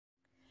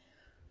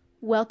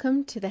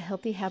Welcome to the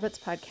Healthy Habits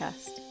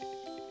Podcast.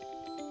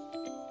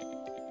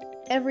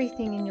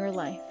 Everything in your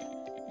life,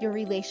 your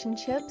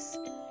relationships,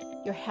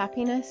 your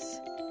happiness,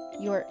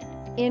 your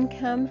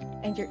income,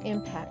 and your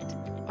impact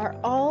are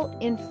all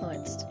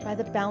influenced by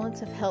the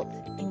balance of health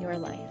in your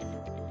life.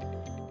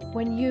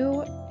 When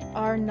you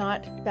are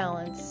not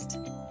balanced,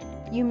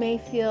 you may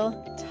feel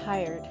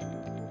tired.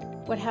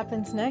 What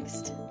happens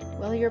next?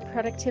 Well, your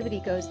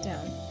productivity goes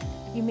down.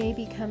 You may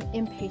become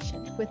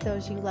impatient with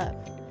those you love.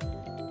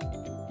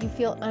 You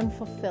feel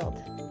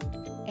unfulfilled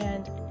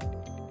and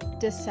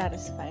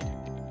dissatisfied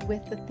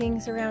with the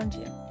things around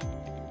you.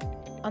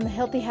 On the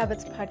Healthy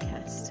Habits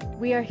Podcast,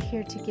 we are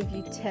here to give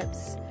you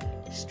tips,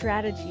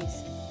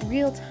 strategies,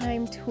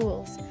 real-time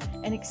tools,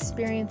 and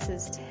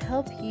experiences to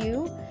help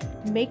you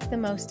make the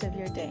most of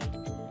your day.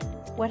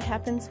 What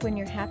happens when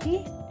you're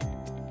happy?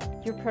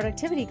 Your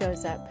productivity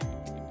goes up.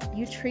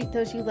 You treat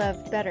those you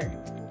love better,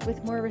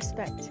 with more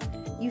respect.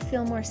 You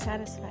feel more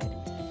satisfied,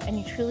 and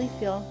you truly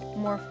feel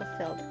more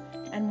fulfilled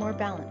and more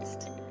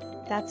balanced.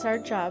 That's our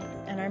job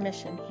and our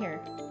mission here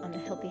on the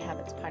Healthy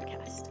Habits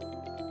Podcast.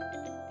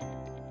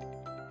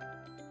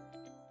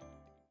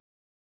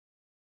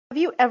 Have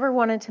you ever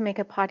wanted to make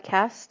a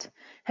podcast?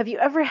 Have you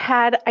ever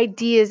had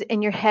ideas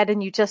in your head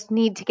and you just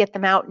need to get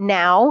them out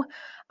now?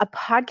 A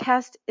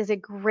podcast is a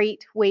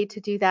great way to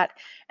do that.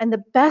 And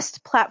the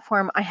best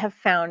platform I have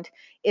found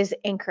is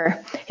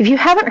Anchor. If you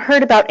haven't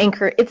heard about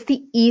Anchor, it's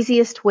the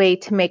easiest way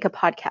to make a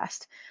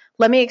podcast.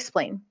 Let me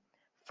explain.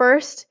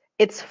 First,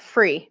 it's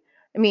free.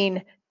 I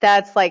mean,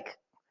 that's like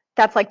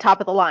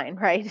top of the line,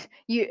 right?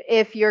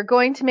 If you're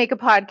going to make a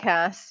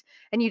podcast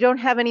and you don't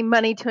have any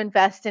money to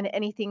invest in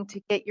anything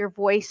to get your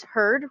voice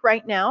heard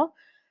right now,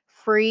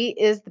 free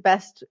is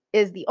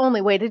the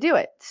only way to do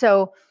it.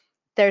 So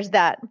there's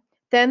that.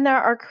 Then there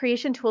are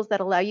creation tools that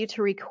allow you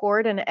to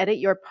record and edit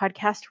your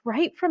podcast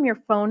right from your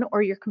phone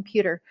or your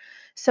computer.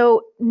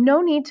 So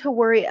no need to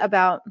worry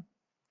about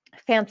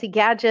fancy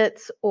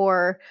gadgets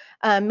or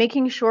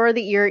making sure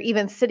that you're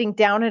even sitting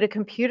down at a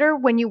computer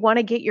when you want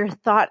to get your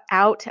thought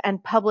out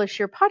and publish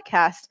your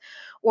podcast.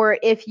 Or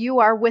if you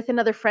are with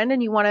another friend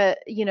and you want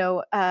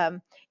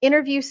to,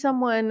 interview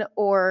someone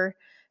or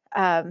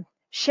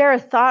share a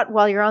thought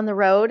while you're on the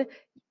road,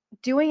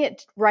 doing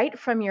it right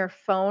from your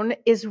phone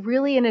is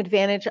really an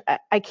advantage.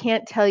 I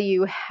can't tell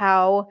you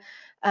how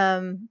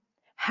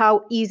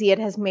easy it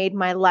has made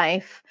my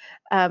life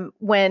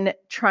when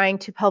trying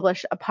to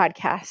publish a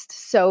podcast.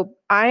 So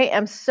I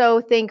am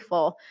so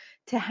thankful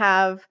to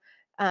have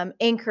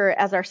Anchor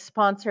as our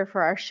sponsor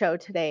for our show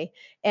today.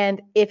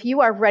 And if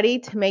you are ready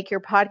to make your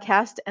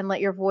podcast and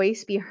let your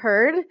voice be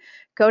heard,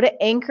 go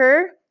to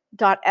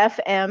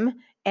anchor.fm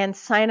and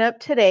sign up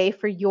today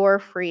for your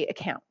free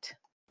account.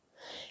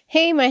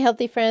 Hey, my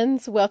healthy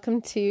friends.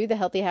 Welcome to the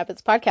Healthy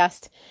Habits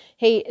Podcast.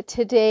 Hey,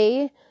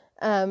 today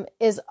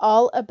is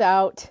all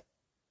about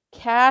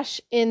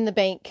cash in the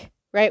bank,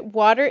 right?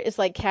 Water is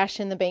like cash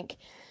in the bank.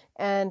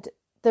 And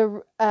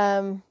the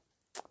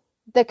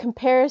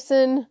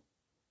comparison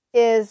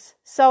is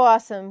so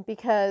awesome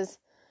because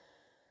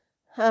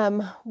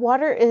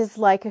water is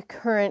like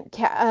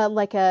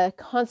like a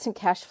constant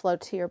cash flow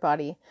to your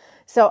body.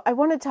 So I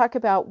want to talk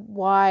about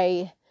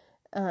why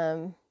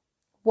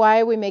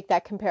we make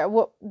that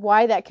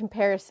why that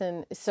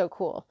comparison is so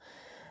cool.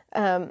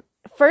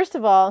 First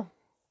of all,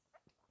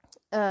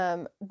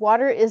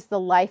 water is the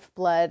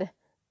lifeblood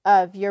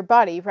of your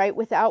body, right?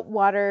 Without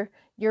water,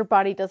 your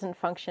body doesn't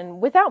function.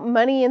 Without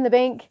money in the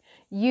bank,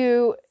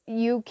 you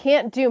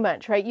can't do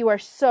much, right? You are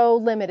so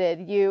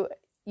limited.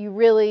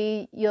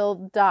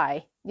 You'll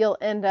die. You'll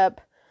end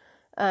up,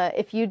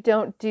 if you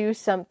don't do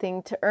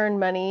something to earn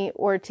money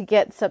or to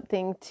get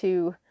something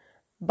to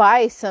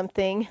buy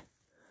something,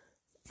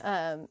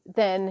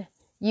 then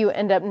you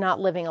end up not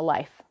living a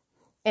life.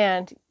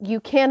 And you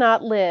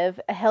cannot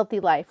live a healthy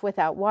life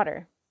without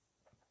water.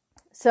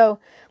 So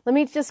let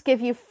me just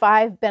give you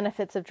 5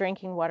 benefits of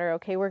drinking water.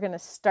 Okay, we're going to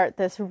start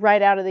this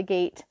right out of the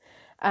gate,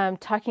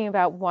 talking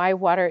about why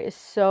water is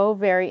so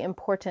very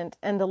important.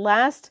 And the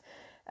last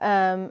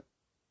podcast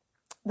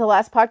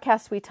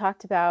we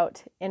talked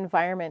about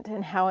environment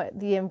and how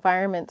the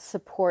environment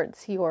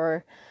supports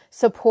or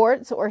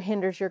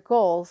hinders your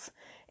goals.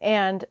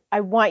 And I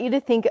want you to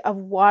think of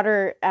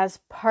water as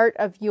part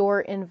of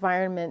your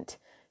environment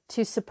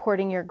to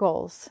supporting your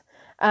goals.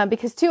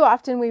 Because too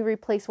often we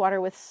replace water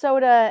with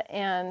soda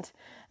and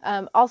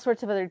all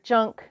sorts of other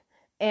junk,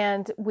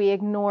 and we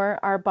ignore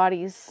our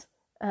body's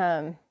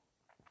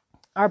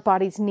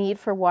need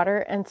for water.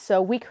 And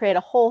so we create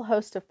a whole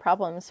host of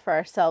problems for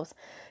ourselves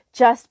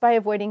just by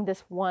avoiding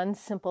this one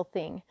simple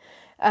thing.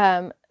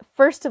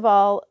 First of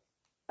all,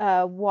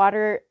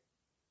 water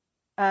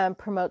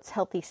promotes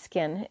healthy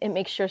skin. It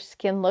makes your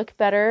skin look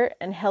better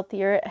and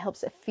healthier. It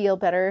helps it feel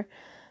better.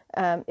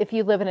 If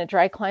you live in a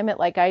dry climate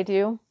like I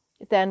do,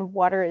 then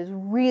water is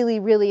really,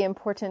 really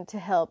important to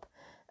help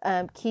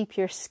keep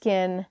your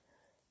skin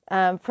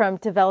from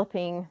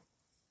developing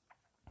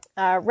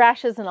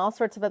rashes and all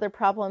sorts of other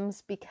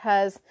problems,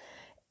 because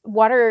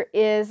Water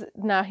is,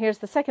 now here's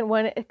the second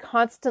one,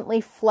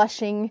 constantly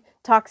flushing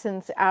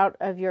toxins out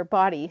of your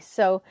body.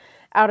 So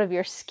out of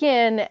your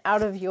skin,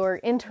 out of your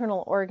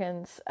internal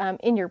organs,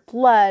 in your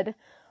blood,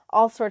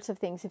 all sorts of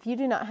things. If you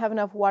do not have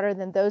enough water,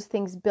 then those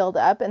things build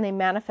up and they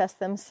manifest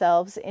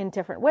themselves in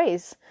different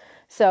ways.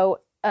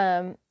 So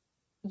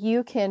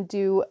you can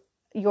do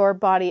your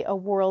body a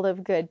world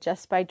of good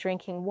just by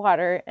drinking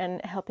water and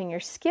helping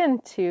your skin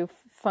to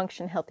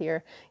function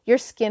healthier. Your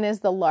skin is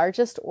the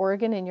largest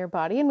organ in your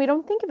body, and we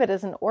don't think of it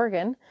as an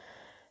organ,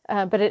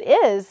 but it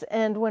is.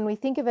 And when we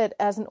think of it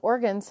as an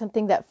organ,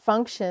 something that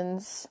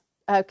functions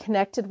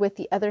connected with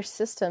the other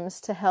systems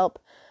to help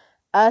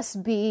us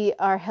be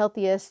our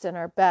healthiest and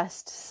our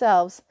best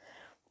selves,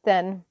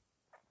 then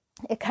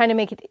it kind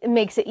of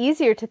makes it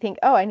easier to think,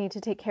 oh, I need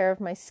to take care of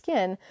my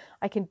skin.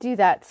 I can do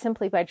that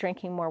simply by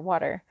drinking more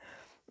water.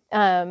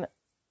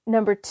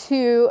 Number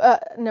two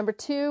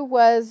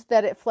was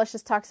that it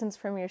flushes toxins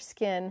from your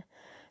skin.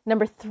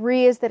 Number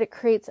 3 is that it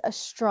creates a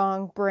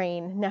strong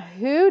brain. Now,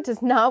 who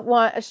does not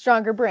want a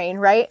stronger brain,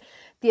 right?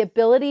 The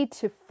ability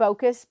to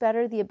focus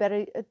better, the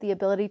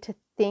ability to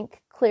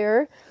think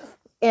clearer,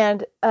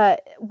 and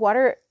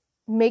water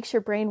makes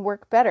your brain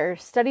work better.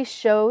 Studies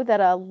show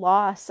that a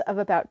loss of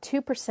about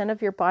 2%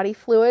 of your body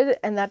fluid,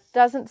 and that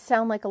doesn't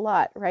sound like a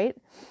lot, right?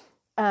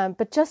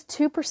 But just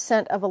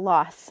 2% of a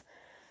loss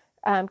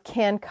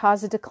can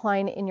cause a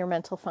decline in your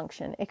mental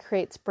function. It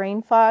creates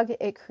brain fog,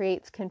 it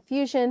creates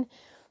confusion,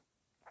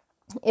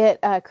 it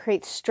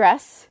creates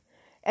stress.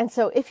 And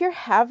so if you're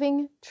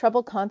having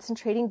trouble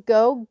concentrating,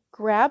 go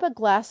grab a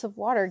glass of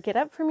water, get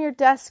up from your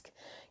desk,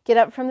 get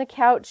up from the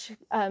couch,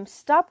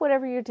 stop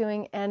whatever you're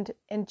doing and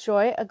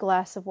enjoy a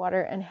glass of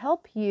water and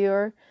help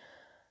your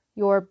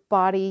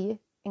body,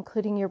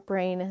 including your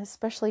brain,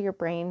 especially your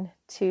brain,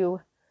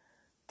 to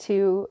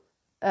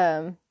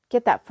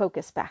get that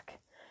focus back,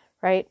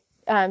 right?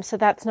 So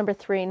that's number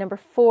 3. Number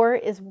 4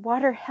 is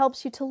water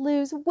helps you to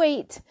lose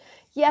weight.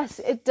 Yes,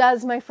 it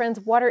does, my friends.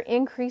 Water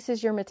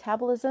increases your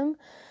metabolism,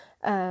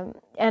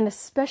 and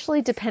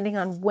especially depending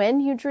on when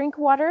you drink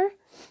water.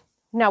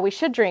 Now, we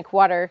should drink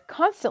water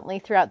constantly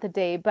throughout the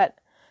day, but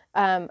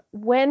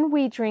when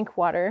we drink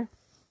water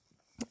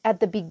at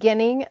the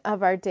beginning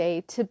of our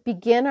day, to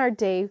begin our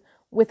day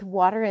with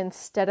water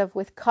instead of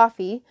with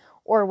coffee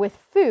or with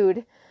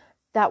food,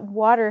 that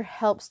water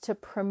helps to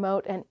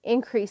promote an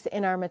increase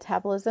in our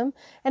metabolism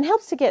and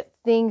helps to get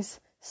things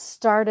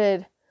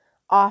started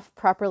off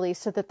properly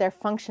so that they're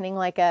functioning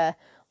like a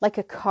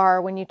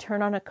car. When you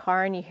turn on a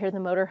car and you hear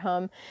the motor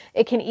hum,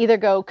 it can either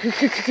go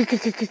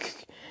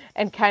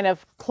and kind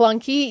of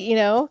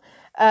clunky,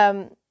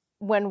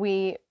 when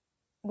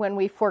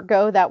we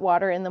forego that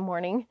water in the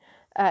morning,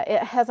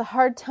 it has a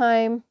hard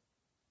time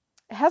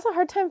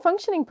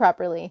functioning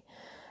properly.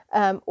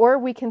 Or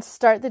we can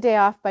start the day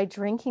off by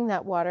drinking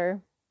that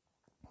water,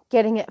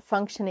 getting it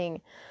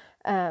functioning,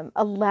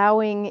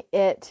 allowing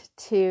it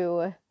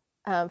to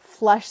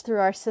flush through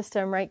our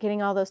system, right?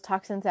 Getting all those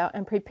toxins out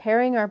and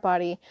preparing our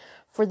body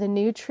for the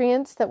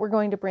nutrients that we're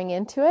going to bring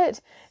into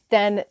it.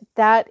 Then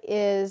that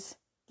is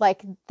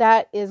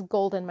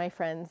golden, my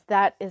friends.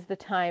 That is the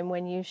time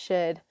when you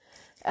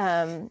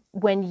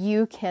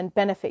can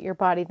benefit your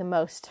body the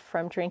most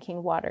from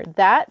drinking water.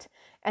 That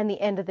and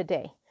the end of the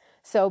day.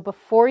 So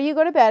before you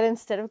go to bed,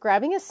 instead of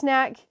grabbing a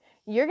snack,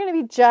 you're going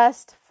to be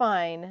just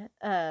fine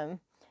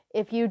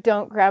if you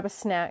don't grab a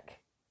snack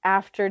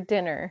after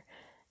dinner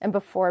and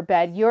before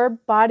bed. Your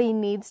body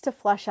needs to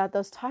flush out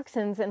those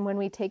toxins. And when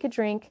we take a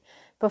drink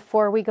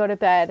before we go to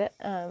bed,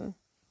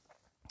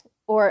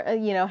 or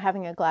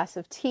having a glass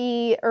of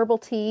tea, herbal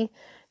tea,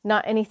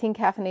 not anything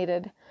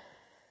caffeinated,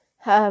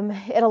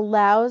 it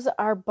allows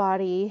our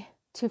body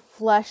to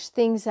flush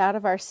things out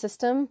of our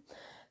system,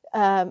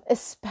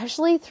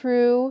 especially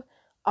through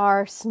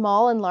our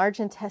small and large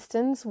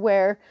intestines,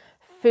 where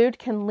food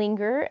can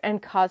linger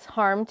and cause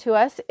harm to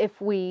us if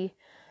we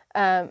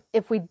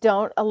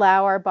don't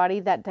allow our body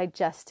that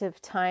digestive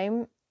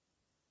time,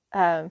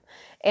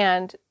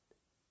 and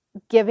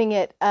giving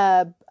it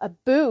a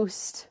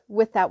boost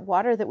with that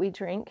water that we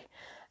drink,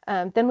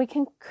 then we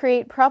can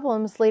create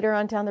problems later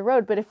on down the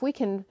road. But if we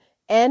can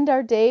end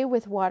our day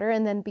with water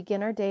and then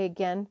begin our day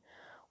again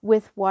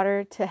with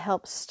water to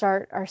help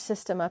start our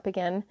system up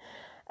again,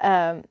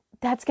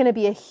 that's going to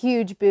be a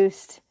huge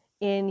boost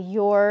in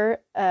your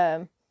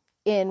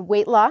in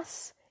weight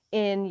loss,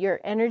 in your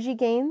energy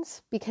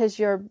gains, because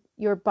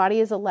your body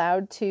is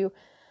allowed to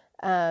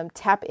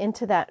tap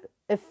into that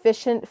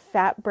efficient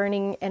fat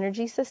burning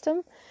energy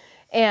system,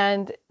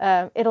 and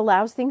it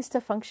allows things to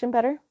function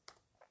better.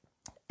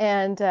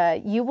 And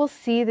you will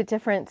see the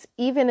difference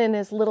even in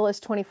as little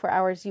as 24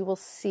 hours. You will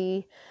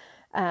see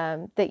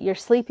that you're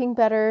sleeping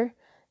better,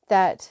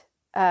 that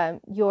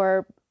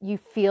you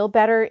feel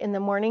better in the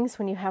mornings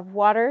when you have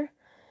water,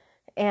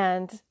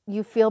 and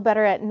you feel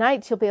better at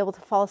night. You'll be able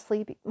to fall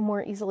asleep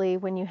more easily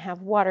when you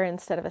have water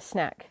instead of a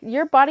snack.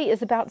 Your body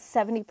is about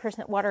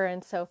 70% water,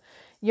 and so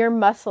your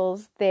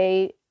muscles,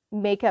 they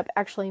make up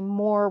actually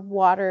more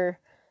water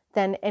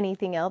than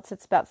anything else.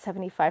 It's about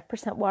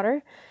 75%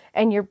 water,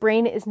 and your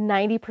brain is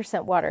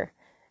 90% water,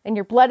 and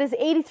your blood is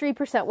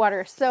 83%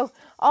 water. So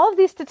all of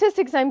these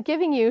statistics I'm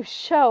giving you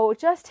show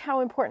just how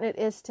important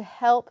it is to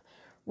help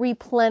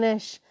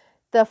replenish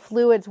the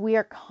fluids we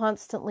are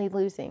constantly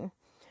losing.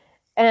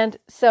 And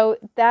so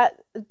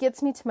that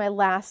gets me to my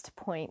last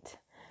point.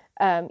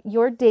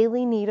 Your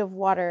daily need of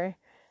water.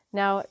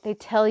 Now, they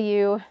tell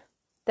you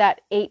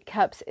that 8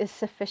 cups is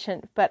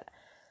sufficient, but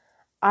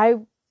I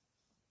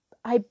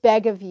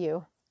beg of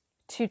you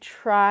to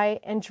try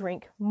and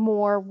drink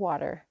more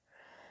water.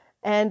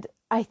 And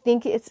I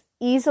think it's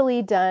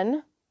easily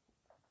done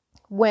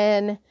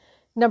when,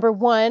 number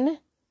one,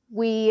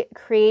 we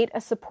create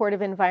a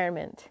supportive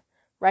environment,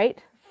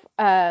 right?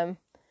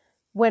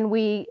 When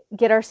we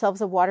get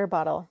ourselves a water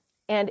bottle.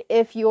 And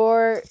if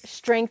your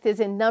strength is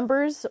in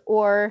numbers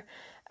or,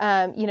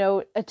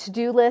 a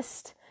to-do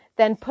list,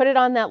 then put it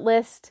on that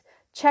list.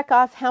 Check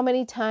off how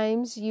many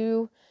times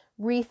you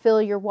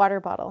refill your water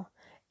bottle.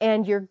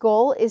 And your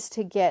goal is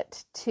to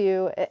get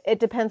to, it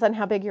depends on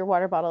how big your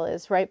water bottle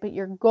is, right? But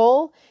your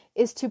goal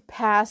is to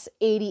pass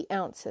 80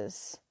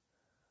 ounces.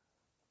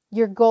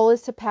 Your goal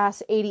is to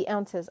pass 80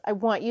 ounces. I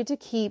want you to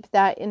keep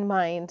that in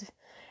mind.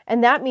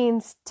 And that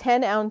means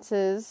 10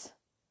 ounces.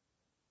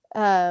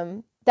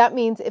 That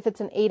means if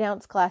it's an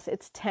 8-ounce glass,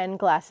 it's 10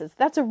 glasses.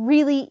 That's a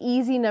really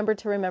easy number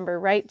to remember,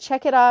 right?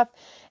 Check it off.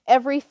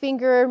 Every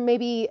finger,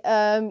 maybe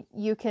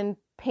you can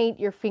paint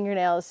your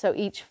fingernails. So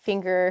each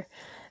finger,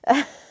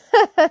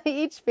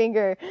 each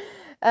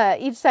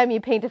time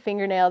you paint a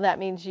fingernail, that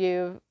means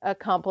you've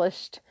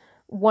accomplished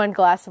 1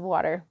 glass of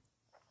water.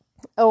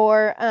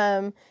 Or,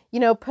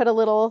 put a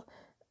little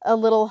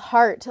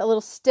heart, a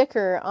little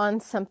sticker on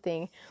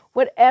something.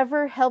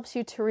 Whatever helps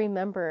you to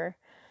remember.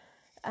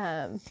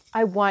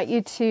 I want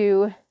you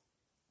to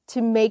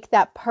make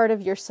that part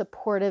of your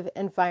supportive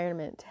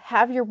environment.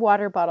 Have your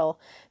water bottle.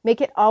 Make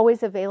it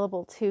always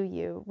available to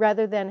you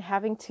rather than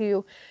having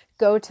to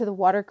go to the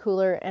water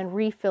cooler and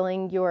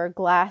refilling your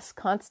glass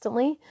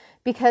constantly,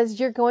 because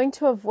you're going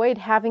to avoid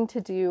having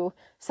to do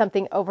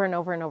something over and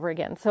over and over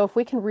again. So if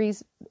we can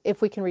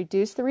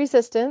reduce the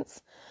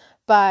resistance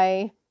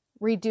by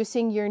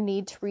reducing your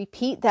need to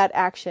repeat that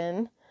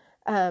action,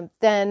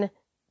 then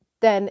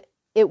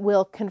it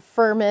will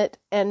confirm it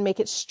and make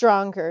it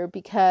stronger,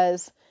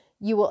 because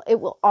it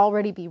will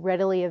already be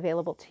readily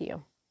available to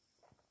you.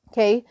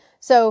 Okay,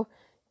 so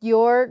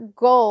your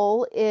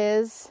goal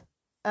is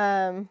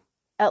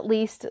at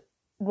least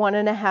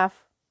 1.5,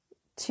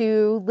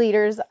 2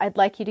 liters. I'd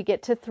like you to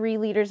get to 3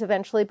 liters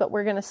eventually, but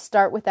we're going to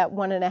start with that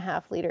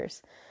 1.5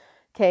 liters.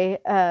 Okay,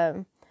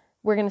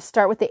 we're going to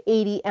start with the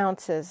 80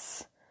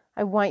 ounces.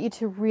 I want you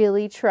to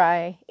really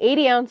try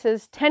 80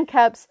 ounces, 10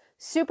 cups.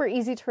 Super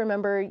easy to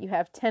remember. You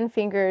have 10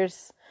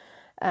 fingers.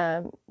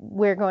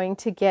 We're going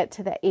to get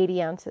to the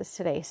 80 ounces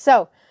today.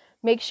 So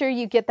make sure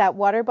you get that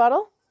water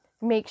bottle.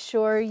 Make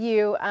sure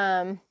you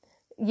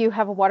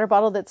have a water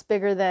bottle that's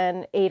bigger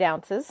than 8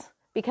 ounces,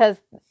 because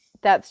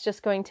that's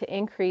just going to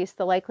increase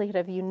the likelihood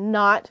of you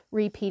not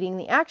repeating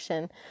the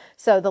action.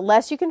 So the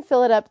less you can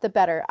fill it up, the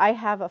better. I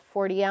have a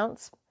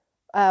 40-ounce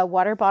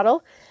water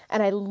bottle,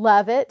 and I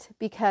love it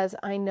because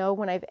I know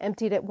when I've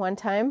emptied it one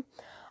time,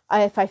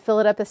 if I fill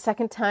it up a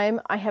second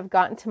time, I have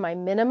gotten to my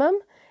minimum.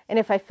 And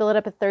if I fill it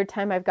up a third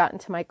time, I've gotten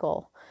to my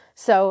goal.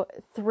 So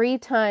 3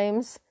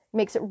 times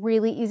makes it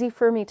really easy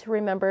for me to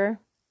remember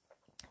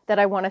that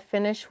I want to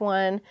finish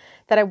one,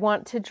 that I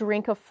want to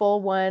drink a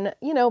full one,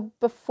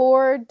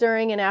 before,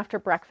 during, and after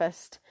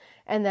breakfast.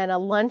 And then a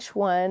lunch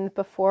one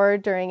before,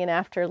 during, and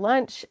after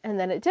lunch. And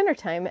then at dinner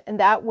time. And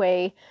that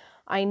way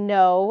I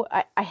know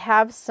I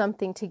have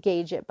something to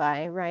gauge it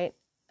by, right?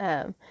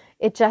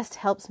 It just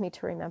helps me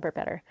to remember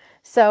better.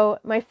 So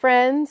my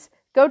friends,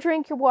 go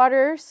drink your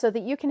water so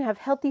that you can have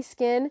healthy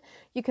skin.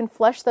 You can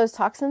flush those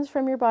toxins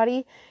from your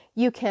body.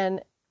 You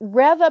can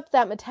rev up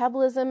that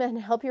metabolism and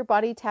help your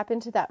body tap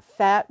into that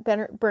fat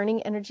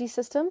burning energy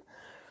system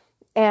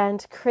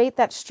and create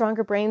that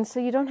stronger brain so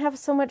you don't have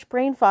so much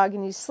brain fog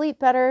and you sleep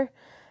better,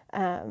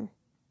 and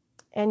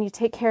you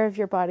take care of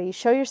your body.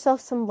 Show yourself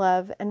some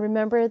love, and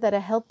remember that a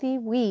healthy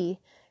we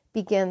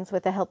begins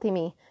with a healthy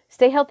me.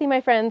 Stay healthy, my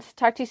friends.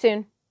 Talk to you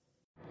soon.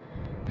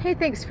 Hey,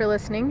 thanks for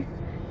listening.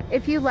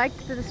 If you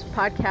liked this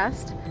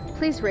podcast,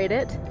 please rate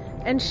it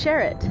and share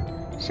it.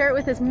 Share it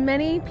with as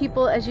many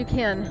people as you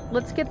can.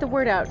 Let's get the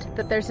word out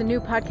that there's a new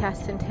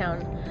podcast in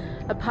town.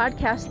 A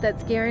podcast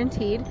that's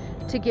guaranteed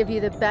to give you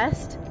the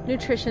best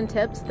nutrition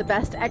tips, the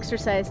best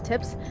exercise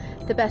tips,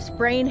 the best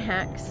brain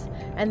hacks,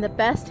 and the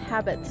best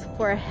habits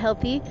for a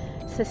healthy,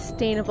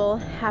 sustainable,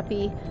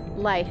 happy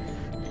life.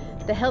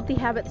 The Healthy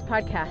Habits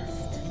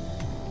Podcast.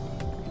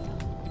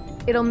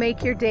 It'll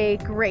make your day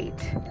great.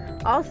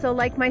 Also,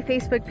 like my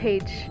Facebook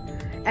page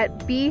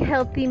at Be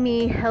Healthy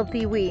Me,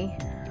 Healthy We,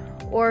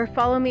 or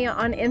follow me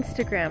on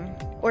Instagram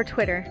or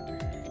Twitter,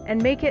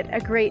 and make it a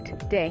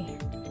great day.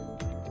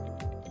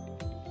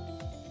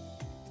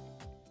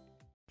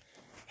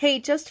 Hey,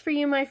 just for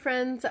you, my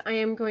friends, I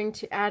am going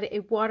to add a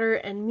water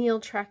and meal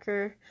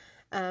tracker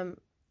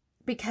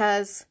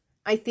because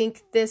I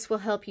think this will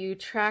help you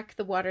track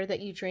the water that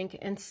you drink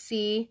and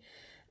see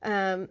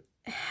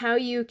how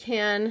you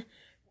can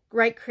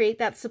create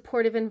that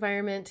supportive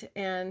environment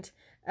and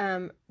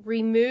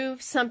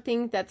remove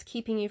something that's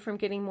keeping you from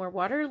getting more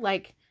water.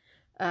 Like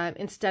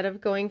instead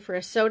of going for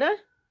a soda,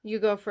 you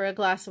go for a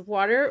glass of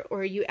water,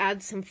 or you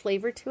add some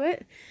flavor to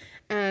it,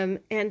 and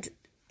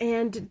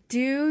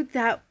do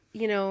that.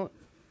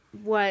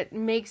 What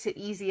makes it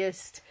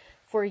easiest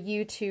for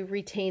you to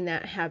retain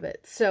that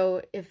habit.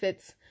 So if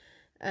it's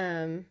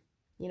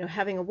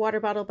having a water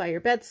bottle by your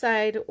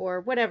bedside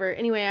or whatever.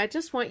 Anyway, I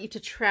just want you to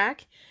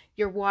track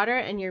your water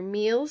and your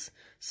meals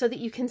so that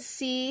you can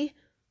see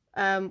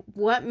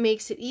what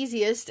makes it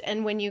easiest.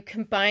 And when you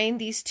combine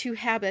these two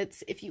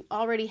habits, if you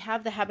already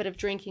have the habit of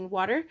drinking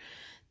water,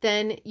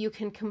 then you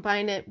can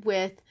combine it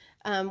with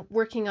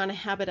working on a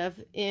habit of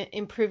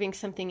improving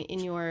something in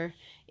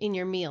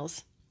your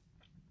meals.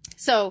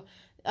 So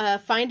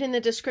find in the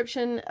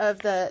description of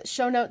the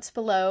show notes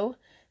below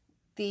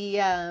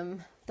the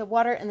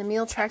water and the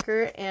meal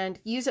tracker and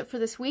use it for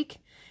this week.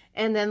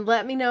 And then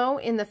let me know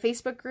in the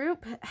Facebook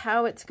group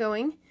how it's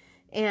going.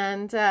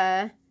 And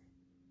then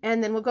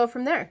we'll go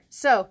from there.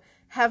 So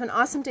have an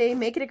awesome day.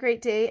 Make it a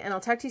great day. And I'll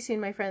talk to you soon,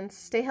 my friends.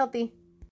 Stay healthy.